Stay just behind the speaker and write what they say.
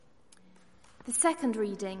The second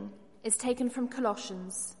reading is taken from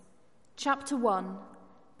Colossians, chapter 1,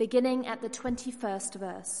 beginning at the 21st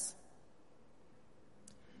verse.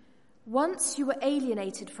 Once you were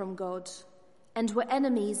alienated from God and were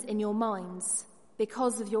enemies in your minds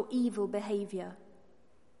because of your evil behavior.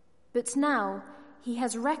 But now he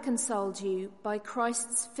has reconciled you by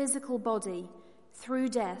Christ's physical body through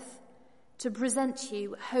death to present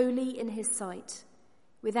you holy in his sight,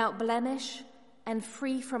 without blemish and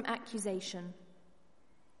free from accusation.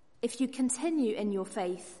 If you continue in your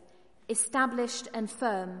faith, established and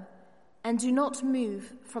firm, and do not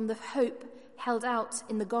move from the hope held out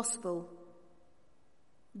in the gospel.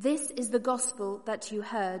 This is the gospel that you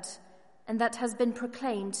heard, and that has been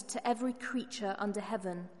proclaimed to every creature under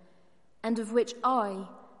heaven, and of which I,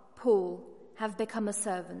 Paul, have become a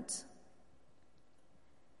servant.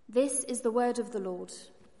 This is the word of the Lord.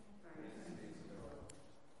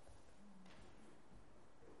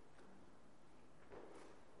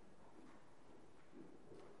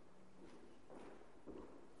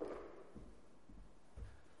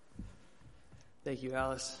 Thank you,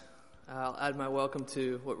 Alice. I'll add my welcome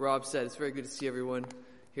to what Rob said. It's very good to see everyone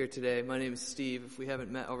here today. My name is Steve, if we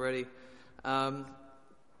haven't met already. So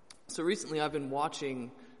recently I've been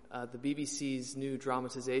watching the BBC's new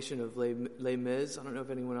dramatization of Les Mis. I don't know if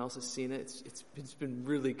anyone else has seen it. It's been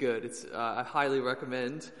really good. I highly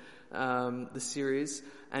recommend the series.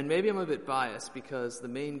 And maybe I'm a bit biased because the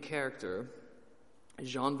main character,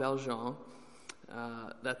 Jean Valjean,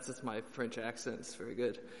 that's my French accent. It's very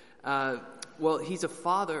good. Well, he's a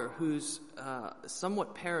father who's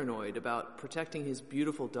somewhat paranoid about protecting his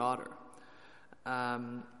beautiful daughter.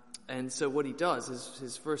 And so what he does is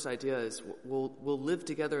his first idea is we'll live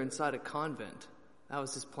together inside a convent. That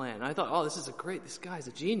was his plan. And I thought, this guy's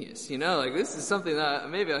a genius, this is something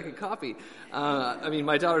that maybe I could copy.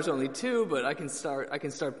 My daughter's only 2, but I can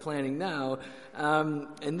start planning now.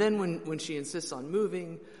 And then when she insists on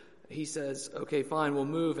moving, he says, okay, fine, we'll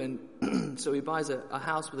move. And so he buys a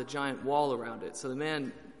house with a giant wall around it. So the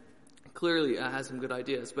man clearly has some good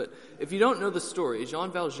ideas. But if you don't know the story,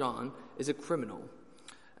 Jean Valjean is a criminal.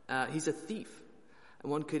 He's a thief. And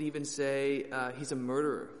one could even say he's a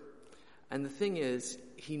murderer. And the thing is,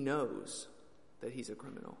 he knows that he's a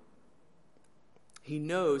criminal. He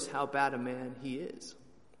knows how bad a man he is.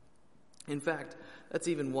 In fact, that's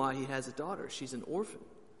even why he has a daughter. She's an orphan.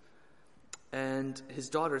 And his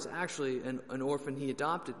daughter is actually an orphan he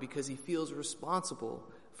adopted because he feels responsible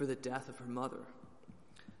for the death of her mother.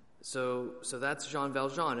 So that's Jean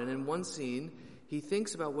Valjean. And in one scene, he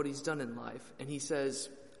thinks about what he's done in life, and he says,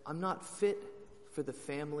 I'm not fit for the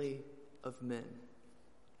family of men.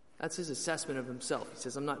 That's his assessment of himself. He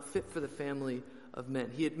says, I'm not fit for the family of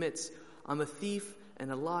men. He admits, I'm a thief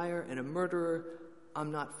and a liar and a murderer.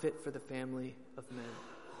 I'm not fit for the family of men.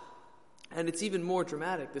 And it's even more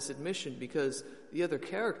dramatic, this admission, because the other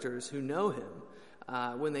characters who know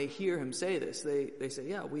him, when they hear him say this, they say,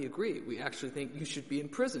 yeah, we agree. We actually think you should be in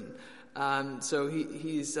prison. So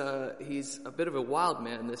he's a bit of a wild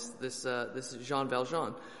man, this Jean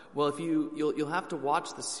Valjean. Well, if you'll have to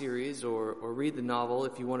watch the series or read the novel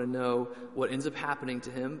if you want to know what ends up happening to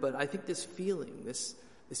him. But I think this feeling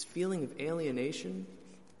of alienation,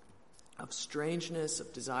 of strangeness,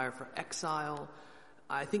 of desire for exile,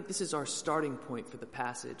 I think this is our starting point for the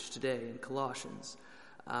passage today in Colossians.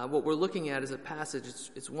 What we're looking at is a passage,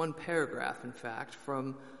 it's one paragraph, in fact,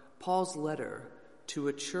 from Paul's letter to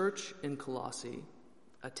a church in Colossae,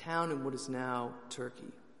 a town in what is now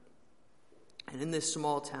Turkey. And in this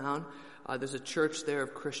small town, there's a church there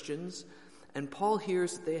of Christians, and Paul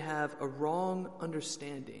hears that they have a wrong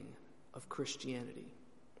understanding of Christianity.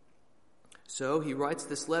 So he writes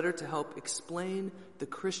this letter to help explain the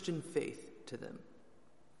Christian faith to them.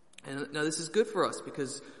 And now this is good for us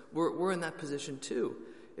because we're in that position too.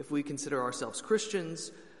 If we consider ourselves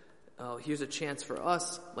Christians, here's a chance for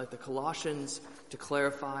us, like the Colossians, to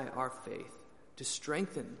clarify our faith, to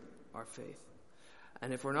strengthen our faith.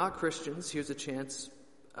 And if we're not Christians, here's a chance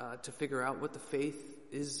to figure out what the faith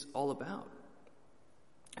is all about.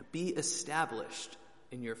 Be established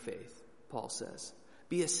in your faith, Paul says.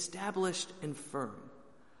 Be established and firm.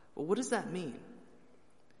 Well, what does that mean?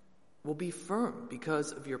 Well, be firm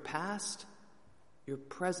because of your past, your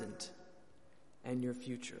present, and your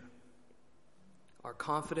future. Our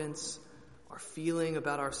confidence, our feeling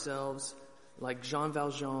about ourselves, like Jean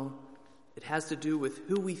Valjean, it has to do with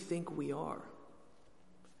who we think we are.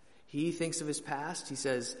 He thinks of his past. He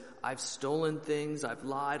says, I've stolen things, I've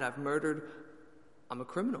lied, I've murdered. I'm a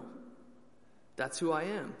criminal. That's who I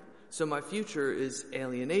am. So my future is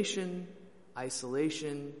alienation,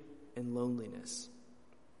 isolation, and loneliness.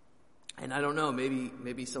 And I don't know,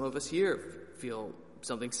 maybe some of us here feel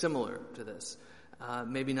something similar to this.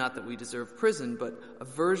 Maybe not that we deserve prison, but a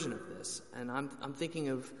version of this. And I'm thinking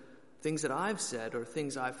of things that I've said or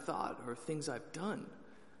things I've thought or things I've done.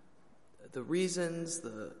 The reasons,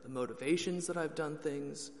 the motivations that I've done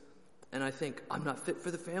things. And I think, I'm not fit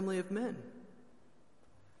for the family of men.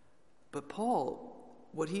 But Paul,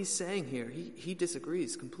 what he's saying here, he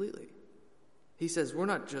disagrees completely. He says we're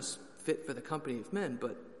not just fit for the company of men,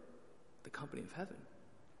 but the company of heaven.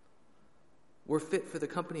 We're fit for the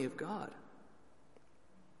company of God.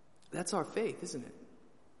 That's our faith, isn't it?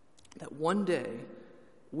 That one day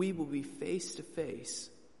we will be face to face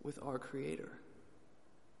with our Creator.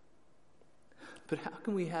 But how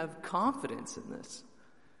can we have confidence in this?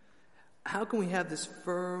 How can we have this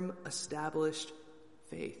firm, established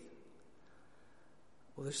faith?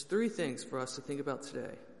 Well, there's three things for us to think about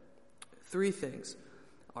today. Three things: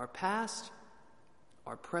 our past,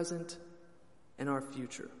 our present, and our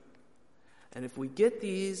future. And if we get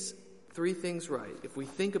these three things right, if we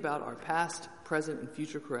think about our past, present, and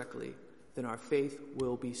future correctly, then our faith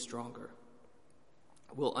will be stronger.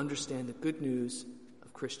 We'll understand the good news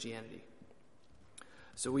of Christianity.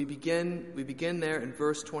 So we begin there in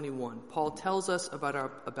verse 21. Paul tells us about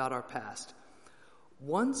our past.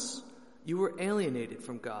 Once you were alienated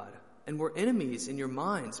from God and were enemies in your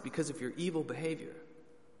minds because of your evil behavior.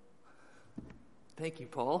 Thank you,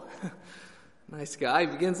 Paul. Nice guy. He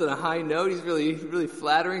begins on a high note. He's really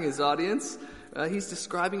flattering his audience. He's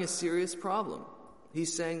describing a serious problem.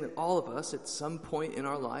 He's saying that all of us at some point in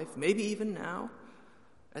our life, maybe even now,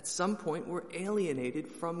 at some point we're alienated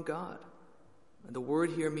from God. And the word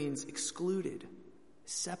here means excluded,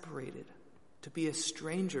 separated, to be a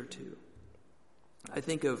stranger to. I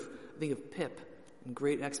think of Pip in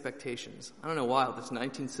Great Expectations. I don't know why this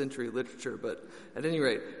 19th century literature, but at any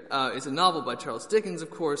rate, it's a novel by Charles Dickens, of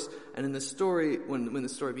course. And in the story, when the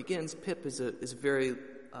story begins, Pip is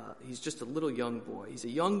he's just a little young boy. He's a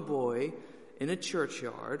young boy in a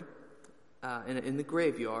churchyard, in the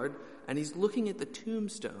graveyard, and he's looking at the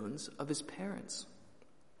tombstones of his parents.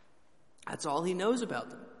 That's all he knows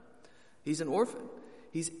about them. He's an orphan.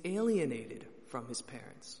 He's alienated from his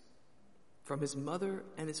parents, from his mother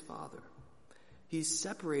and his father. He's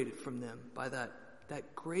separated from them by that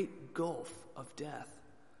great gulf of death.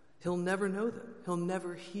 He'll never know them. He'll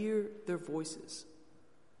never hear their voices,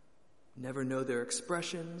 never know their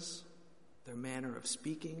expressions, their manner of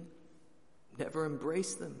speaking, never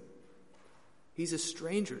embrace them. He's a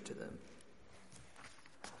stranger to them.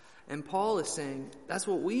 And Paul is saying that's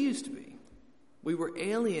what we used to be. We were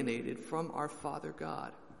alienated from our Father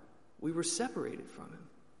God. We were separated from Him.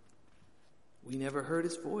 We never heard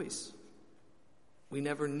His voice. We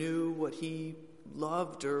never knew what He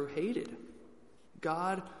loved or hated.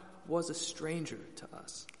 God was a stranger to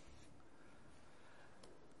us.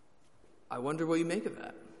 I wonder what you make of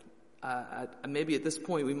that. Maybe at this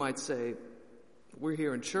point we might say, we're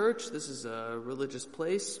here in church. This is a religious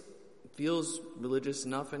place. Feels religious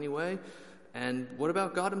enough anyway. And what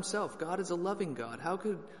about God Himself? God is a loving God. How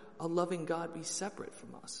could a loving God be separate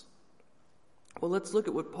from us? Well, let's look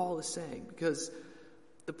at what Paul is saying, because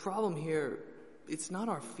the problem here, it's not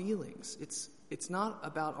our feelings. It's not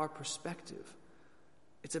about our perspective.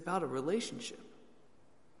 It's about a relationship.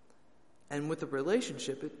 And with a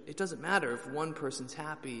relationship, it doesn't matter if one person's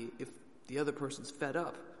happy, if the other person's fed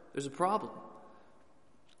up. There's a problem.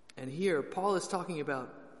 And here, Paul is talking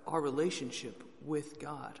about our relationship with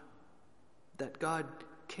God. That God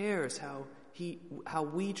cares how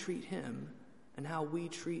we treat Him and how we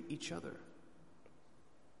treat each other.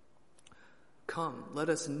 Come, let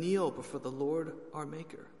us kneel before the Lord our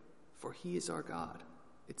Maker, for He is our God,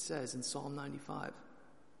 it says in Psalm 95.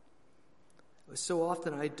 So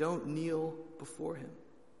often I don't kneel before Him.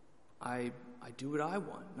 I do what I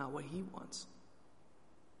want, not what He wants.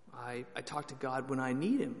 I talk to God when I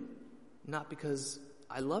need Him, not because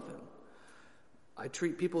I love Him. I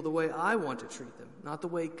treat people the way I want to treat them, not the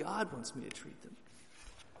way God wants me to treat them.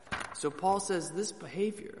 So Paul says this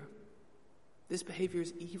behavior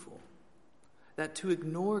is evil. That to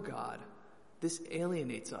ignore God, this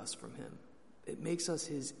alienates us from Him. It makes us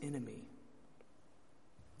His enemy.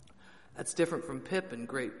 That's different from Pip in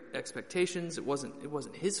Great Expectations. It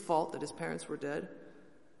wasn't his fault that his parents were dead,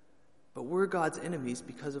 but we're God's enemies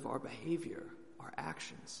because of our behavior, our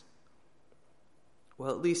actions.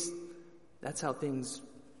 Well, at least that's how things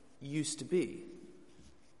used to be.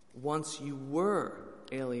 Once you were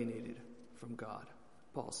alienated from God,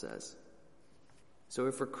 Paul says. So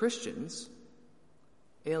if we're Christians,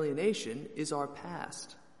 alienation is our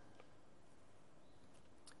past.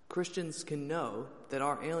 Christians can know that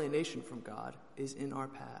our alienation from God is in our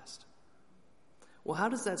past. Well, how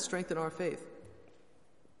does that strengthen our faith?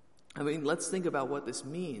 I mean, let's think about what this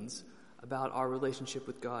means about our relationship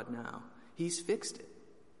with God now. He's fixed it.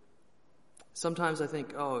 Sometimes I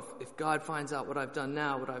think, if God finds out what I've done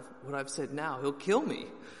now, what I've said now, he'll kill me.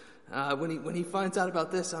 When he finds out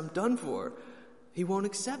about this, I'm done for. He won't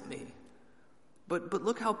accept me. But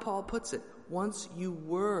look how Paul puts it. Once you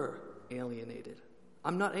were alienated.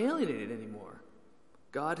 I'm not alienated anymore.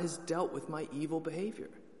 God has dealt with my evil behavior.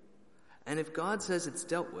 And if God says it's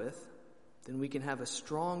dealt with, then we can have a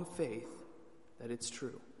strong faith that it's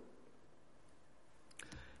true.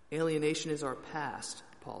 Alienation is our past,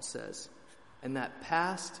 Paul says. And that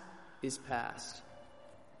past is past.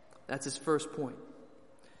 That's his first point.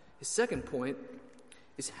 His second point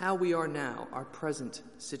is how we are now, our present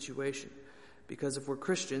situation. Because if we're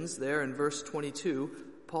Christians, there in verse 22,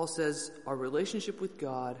 Paul says our relationship with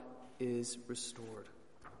God is restored.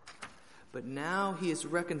 But now he has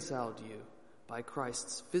reconciled you by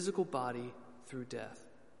Christ's physical body through death.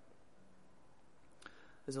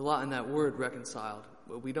 There's a lot in that word, reconciled.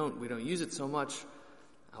 We don't use it so much.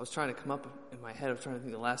 I was trying to come up in my head. I was trying to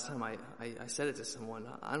think the last time I said it to someone.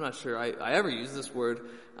 I'm not sure I ever use this word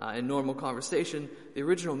in normal conversation. The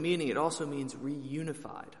original meaning, it also means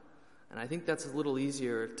reunified. And I think that's a little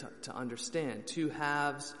easier to understand. Two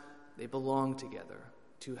halves, they belong together.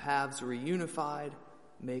 Two halves reunified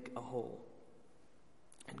make a whole.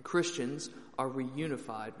 And Christians are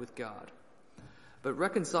reunified with God. But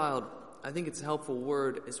reconciled, I think it's a helpful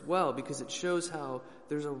word as well because it shows how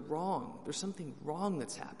there's something wrong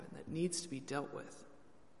that's happened that needs to be dealt with.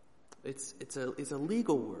 It's a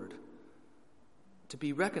legal word. To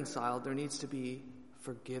be reconciled, there needs to be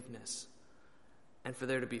forgiveness. And for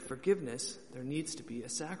there to be forgiveness, there needs to be a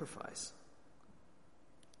sacrifice.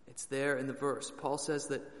 It's there in the verse. Paul says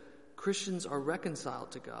that Christians are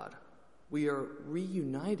reconciled to God. We are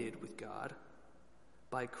reunited with God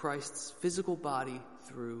by Christ's physical body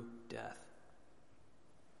through death.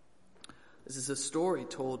 This is a story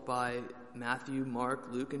told by Matthew, Mark,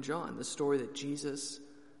 Luke, and John. The story that Jesus,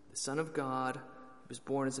 the Son of God, was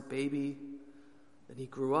born as a baby, that he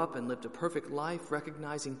grew up and lived a perfect life,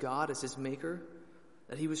 recognizing God as his maker,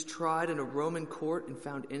 that he was tried in a Roman court and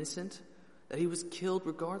found innocent, that he was killed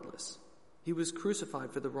regardless. He was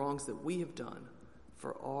crucified for the wrongs that we have done,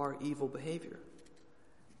 for our evil behavior,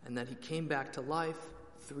 and that he came back to life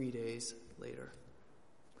 3 days later.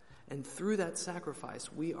 And through that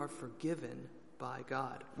sacrifice, we are forgiven by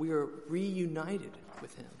God. We are reunited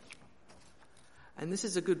with him. And this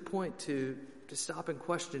is a good point to stop and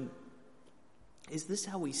question, is this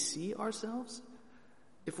how we see ourselves?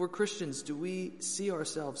 If we're Christians, do we see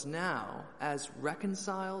ourselves now as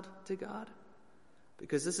reconciled to God?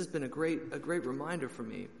 Because this has been a great reminder for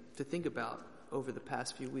me to think about over the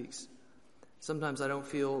past few weeks. Sometimes I don't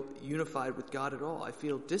feel unified with God at all. I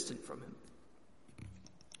feel distant from him.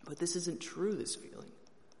 But this isn't true, this feeling.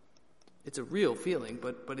 It's a real feeling,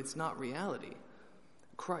 but it's not reality.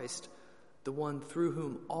 Christ, the one through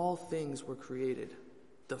whom all things were created,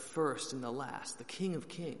 the first and the last, the King of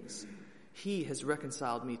Kings, he has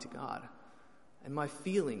reconciled me to God. And my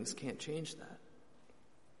feelings can't change that.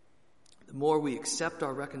 The more we accept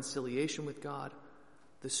our reconciliation with God,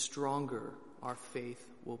 the stronger our faith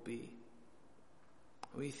will be.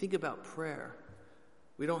 When you think about prayer,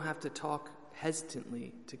 we don't have to talk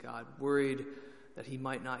hesitantly to God, worried that he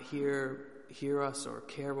might not hear us or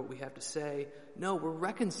care what we have to say. No, we're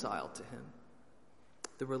reconciled to him.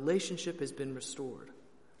 The relationship has been restored,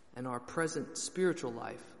 and our present spiritual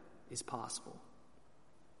life is possible.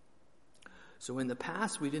 So in the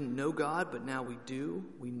past, we didn't know God, but now we do.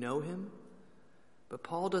 We know him. But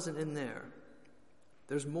Paul doesn't end there.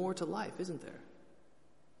 There's more to life, isn't there?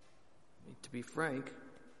 I mean, to be frank,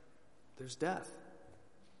 there's death.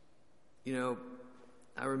 You know,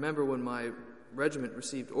 I remember when my regiment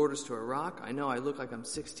received orders to Iraq. I know I look like I'm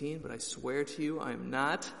 16, but I swear to you, I am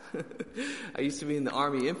not. I used to be in the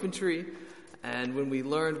Army infantry, and when we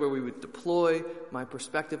learned where we would deploy, my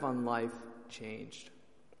perspective on life changed.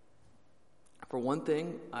 For one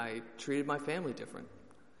thing, I treated my family different.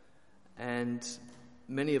 And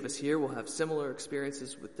many of us here will have similar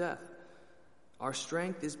experiences with death. Our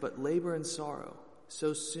strength is but labor and sorrow.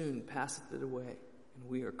 So soon passeth it away, and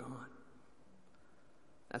we are gone.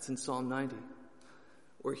 That's in Psalm 90.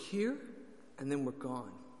 We're here, and then we're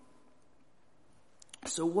gone.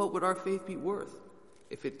 So what would our faith be worth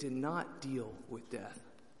if it did not deal with death?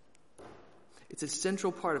 It's a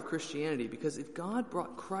central part of Christianity because if God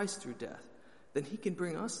brought Christ through death, then he can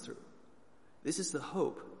bring us through. This is the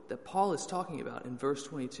hope that Paul is talking about in verse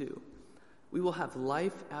 22. We will have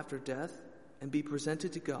life after death and be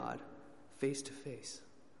presented to God face to face.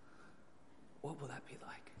 what will that be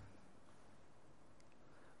like?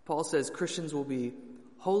 Paul says Christians will be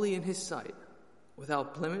holy in his sight,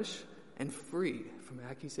 without blemish and free from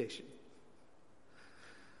accusation.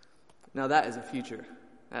 Now that is a future.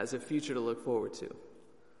 That is a future to look forward to.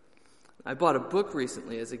 I bought a book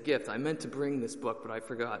recently as a gift. I meant to bring this book, but I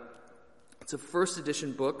forgot. It's a first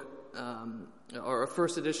edition book, or a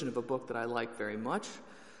first edition of a book that I like very much.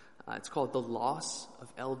 It's called The Loss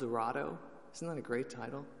of El Dorado. Isn't that a great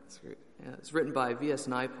title? It's great. Yeah, it's written by V.S.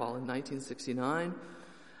 Naipaul in 1969.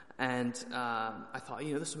 And I thought,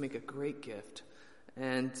 this would make a great gift.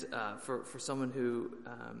 And for someone who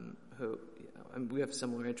we have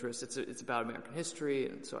similar interests. It's about American history,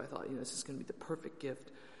 and so I thought, this is going to be the perfect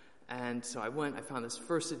gift. And so I found this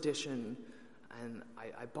first edition, and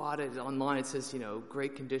I bought it. Online it says,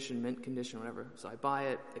 great condition, mint condition, whatever. So I buy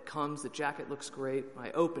it. It comes. The jacket looks great.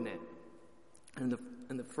 I open it, and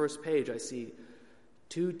in the first page I see,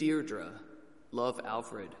 "To Deirdre, love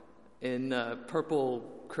Alfred," in purple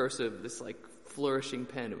cursive, this flourishing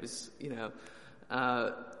pen. It was,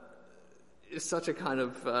 it's such a kind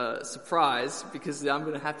of surprise, because I'm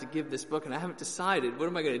going to have to give this book, and I haven't decided, what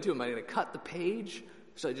am I going to do? Am I going to cut the page?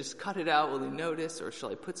 Should I just cut it out? Will they notice? Or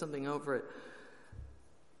shall I put something over it?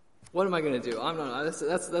 What am I going to do? I'm not.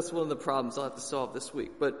 That's one of the problems I'll have to solve this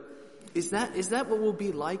week. But is that what we'll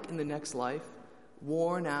be like in the next life?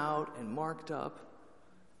 Worn out and marked up?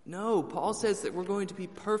 No, Paul says that we're going to be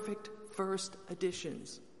perfect first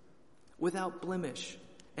editions, without blemish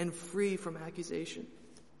and free from accusation.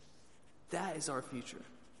 That is our future.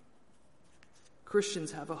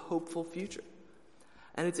 Christians have a hopeful future.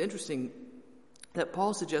 And it's interesting that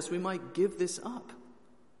Paul suggests we might give this up.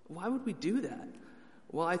 Why would we do that?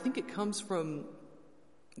 Well, I think it comes from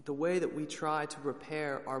the way that we try to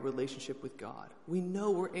repair our relationship with God. We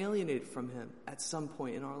know we're alienated from him at some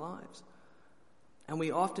point in our lives. And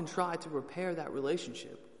we often try to repair that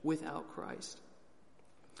relationship without Christ.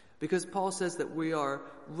 Because Paul says that we are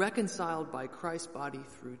reconciled by Christ's body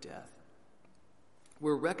through death.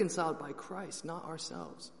 We're reconciled by Christ, not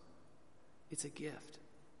ourselves. It's a gift.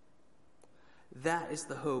 That is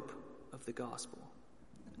the hope of the gospel.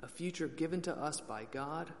 A future given to us by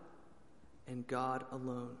God and God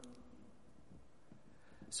alone.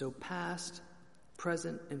 So past,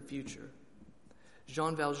 present, and future.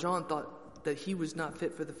 Jean Valjean thought that he was not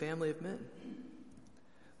fit for the family of men.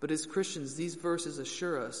 But as Christians, these verses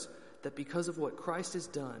assure us that because of what Christ has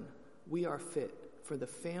done, we are fit for the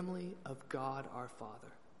family of God our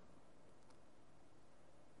Father.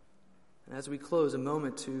 And as we close, a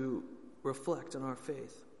moment to reflect on our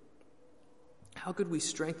faith. How could we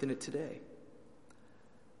strengthen it today?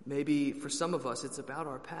 Maybe for some of us, it's about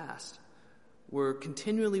our past. We're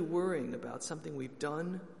continually worrying about something we've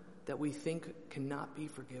done that we think cannot be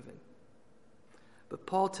forgiven. But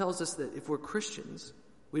Paul tells us that if we're Christians,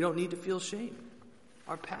 we don't need to feel shame.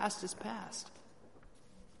 Our past is past.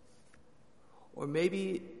 Or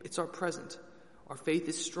maybe it's our present. Our faith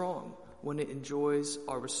is strong when it enjoys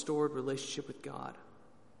our restored relationship with God.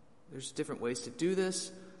 There's different ways to do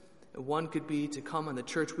this. One could be to come on the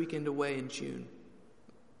church weekend away in June.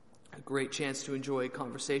 A great chance to enjoy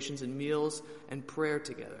conversations and meals and prayer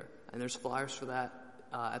together. And there's flyers for that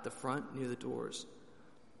at the front near the doors.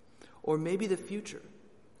 Or maybe the future.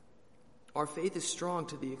 Our faith is strong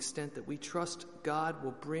to the extent that we trust God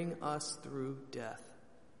will bring us through death.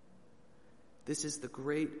 This is the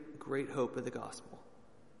great, great hope of the gospel.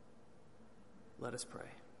 Let us pray.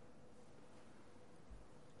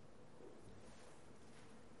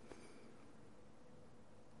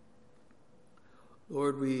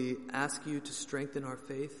 Lord, we ask you to strengthen our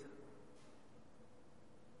faith.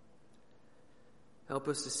 Help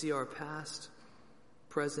us to see our past,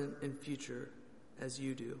 present, and future as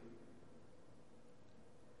you do.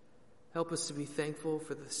 Help us to be thankful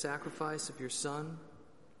for the sacrifice of your Son,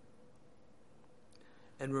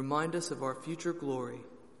 and remind us of our future glory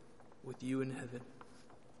with you in heaven.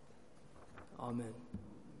 Amen.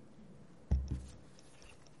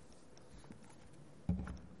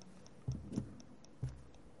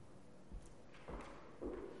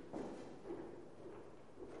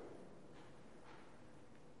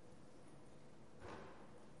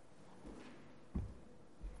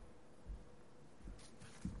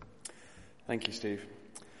 Thank you, Steve.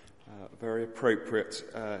 Very appropriate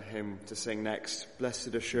hymn to sing next.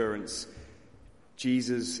 Blessed Assurance,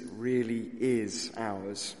 Jesus really is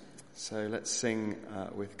ours. So let's sing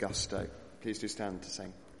with gusto. Please do stand to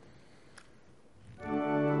sing.